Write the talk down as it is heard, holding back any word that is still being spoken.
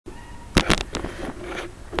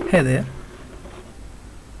Hey there,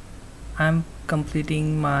 I'm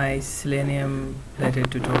completing my Selenium related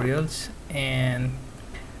tutorials and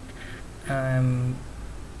I'm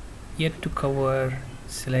yet to cover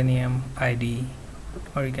Selenium IDE,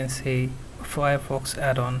 or you can say Firefox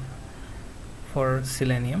add-on for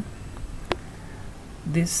Selenium.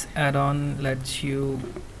 This add-on lets you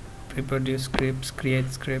reproduce scripts,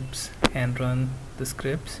 create scripts and run the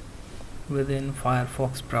scripts within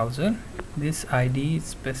Firefox browser. This IDE is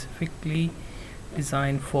specifically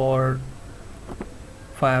designed for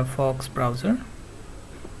Firefox browser,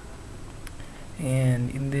 and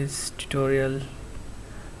in this tutorial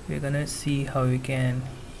we're gonna see how you can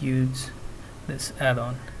use this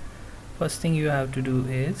add-on. First thing you have to do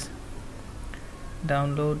is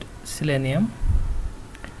download Selenium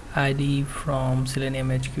IDE from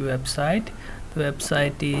Selenium HQ website. The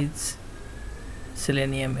website is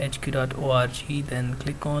seleniumhq.org. Then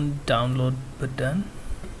click on download button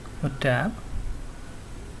or tab.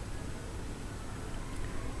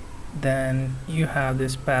 Then you have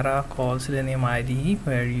this para called Selenium IDE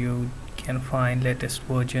where you can find latest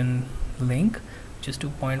version link, which is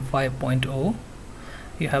 2.5.0.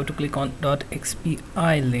 you have to click on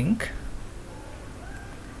 .xpi link.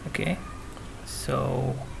 Okay,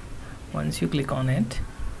 so once you click on it,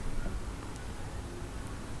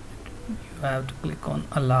 you have to click on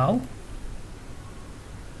allow.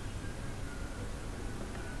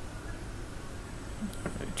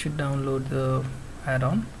 It should download the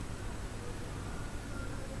add-on.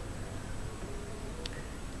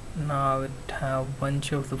 Now it have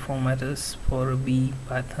bunch of the formatters for B,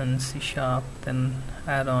 Python, C#, then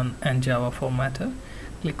add-on and Java formatter.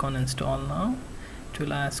 Click on install now. It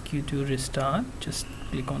will ask you to restart. Just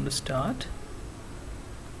click on restart.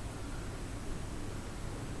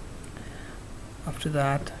 After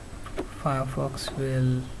that, Firefox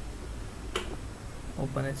will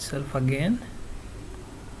open itself again.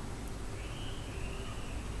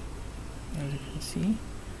 As you can see,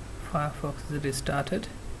 Firefox is restarted.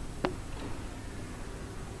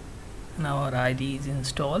 Now our IDE is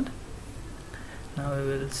installed. Now we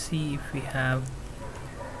will see if we have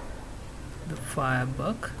the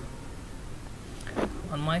Firebug.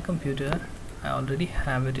 On my computer I already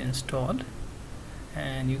have it installed,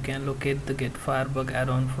 and you can locate the Get Firebug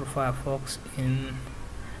add-on for Firefox in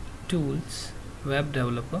Tools, Web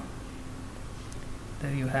Developer.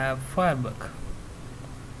 There you have Firebug.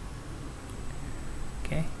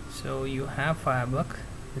 Okay, so you have Firebug.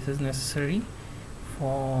 This is necessary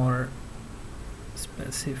for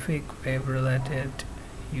specific web related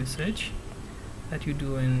usage that you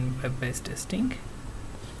do in web-based testing.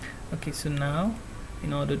 Okay, so now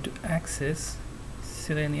in order to access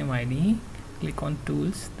Selenium IDE, click on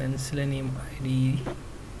Tools, then Selenium IDE.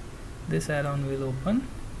 This add-on will open.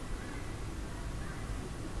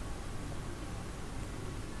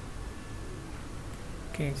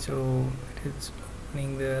 Okay, so it is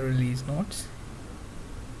opening the release notes.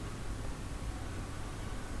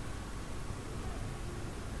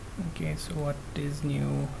 Okay, so what is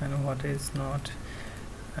new and what is not,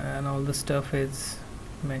 and all the stuff is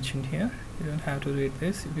mentioned here. You don't have to read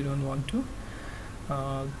this if you don't want to.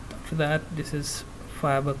 After that, this is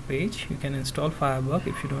Firebug page. You can install Firebug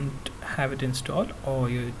if you don't have it installed, or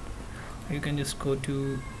you can just go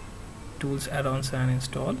to Tools, Add-ons and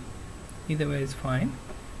install. Either way is fine.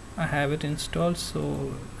 I have it installed,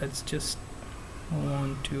 so let's just move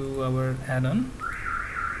on to our add-on.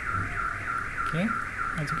 Okay,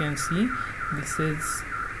 as you can see, this is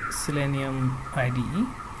Selenium IDE.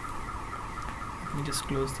 Let me just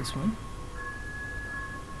close this one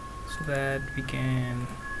so that we can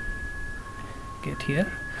get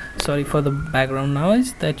here. Sorry for the background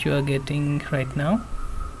noise that you are getting right now.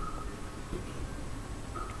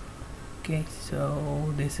 Okay,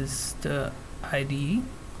 so this is the IDE.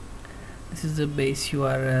 This is the base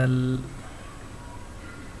URL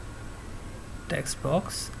text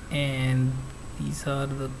box, and these are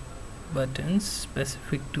the buttons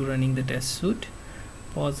specific to running the test suite: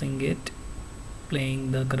 pausing it,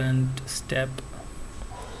 playing the current step.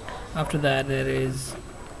 After that, there is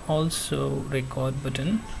also record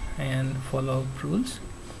button and follow-up rules.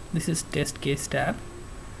 This is test case tab.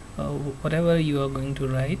 Whatever you are going to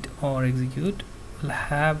write or execute will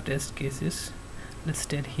have test cases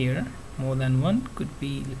listed here. More than one could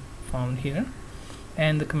be found here.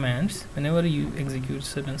 And the commands, whenever you execute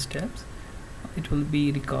certain steps, it will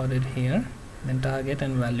be recorded here. Then target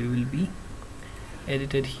and value will be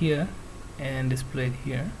edited here and displayed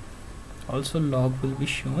here. Also log will be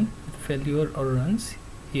shown with failure or runs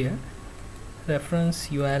here.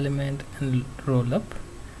 Reference, UI element and roll up.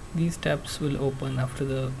 These tabs will open after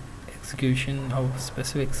the execution of a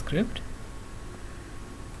specific script.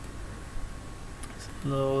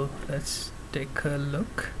 So let's take a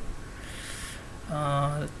look.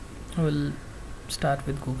 We'll start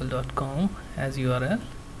with google.com as URL.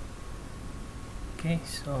 Okay,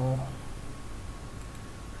 so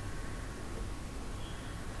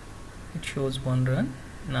it shows one run.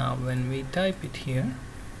 Now when we type it here,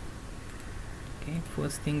 okay,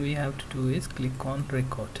 first thing we have to do is click on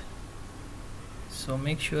record. So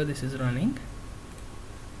make sure this is running.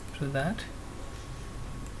 After that,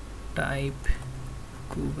 type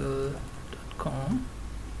google.com.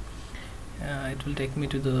 It will take me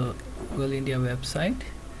to the Google India website.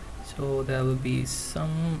 So there will be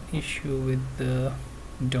some issue with the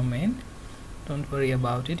domain. Don't worry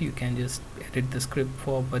about it. You can just edit the script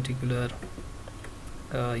for a particular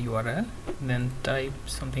URL. Then type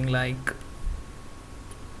something like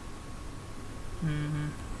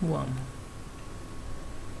worm.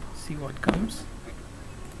 See what comes.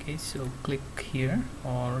 Okay, so click here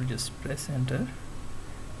or just press enter.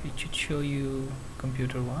 It should show you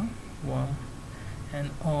computer worm and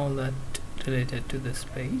all that related to this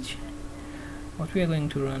page. What we are going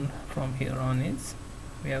to run from here on is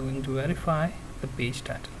we are going to verify the page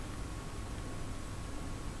title.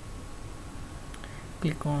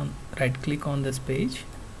 Right click on this page.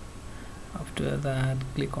 After that,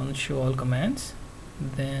 click on show all commands,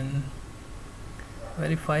 then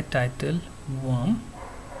verify title worm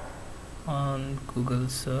on Google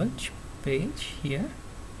search page here.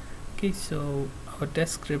 Okay, so our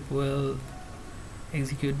test script will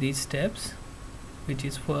execute these steps, which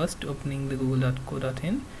is first opening the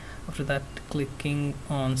google.co.in. After that, clicking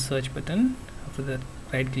on search button. After that,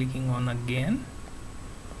 right clicking on again,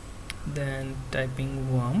 then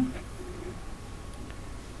typing worm.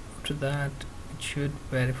 After that, it should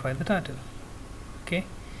verify the title. Okay,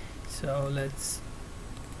 so let's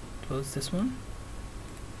close this one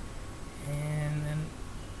and then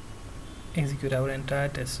execute our entire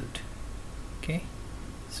test suite. Okay,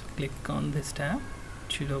 so click on this tab.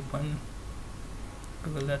 It should open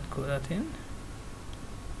google.co.in.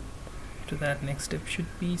 After that, next step should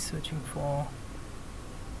be searching for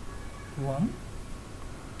worm.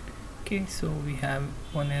 Okay, so we have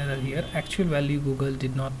one error here. Actual value Google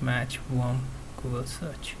did not match worm Google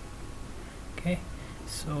search. Okay,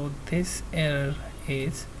 so this error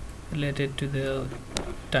is related to the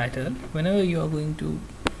title. Whenever you are going to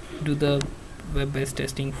do the web-based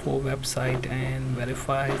testing for website and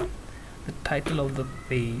verify the title of the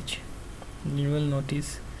page, you will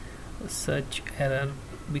notice such error,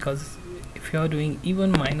 because if you are doing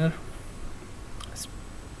even minor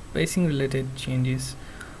spacing related changes,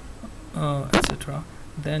 etc.,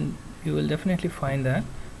 then you will definitely find that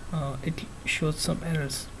it shows some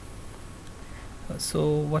errors. So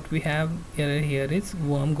what we have error here is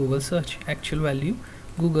worm Google search. Actual value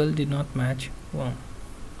Google did not match worm.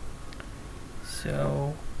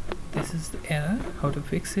 So this is the error. How to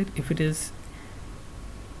fix it? If it is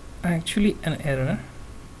actually an error,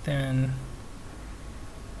 then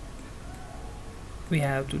we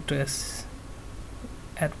have to trace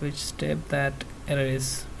at which step that error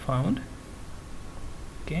is found.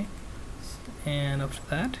 Okay, and after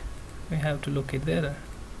that we have to locate the error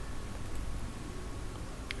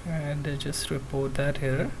and just report that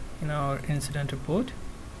error in our incident report.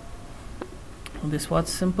 This was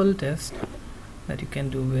simple test that you can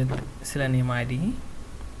do with Selenium IDE.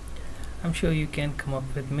 I'm sure you can come up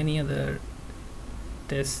with many other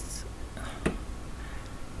tests.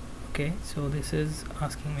 Okay, so this is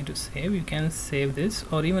asking me to save. You can save this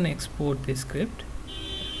or even export this script.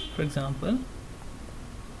 For example,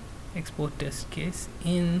 export test case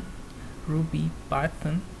in Ruby,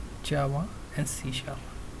 Python, Java and C#.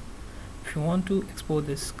 If you want to export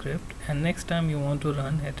this script and next time you want to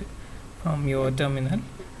run it from your terminal,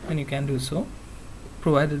 then you can do so,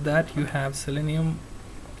 provided that you have Selenium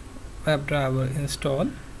WebDriver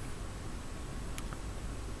installed.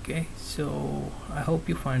 Okay, so I hope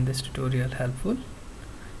you find this tutorial helpful,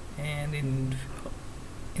 and in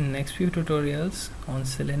next few tutorials on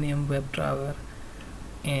Selenium WebDriver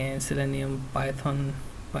and Selenium Python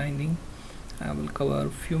binding, I will cover a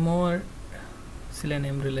few more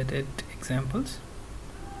Selenium related examples.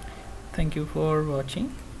 Thank you for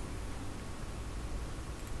watching.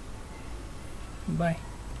 Bye.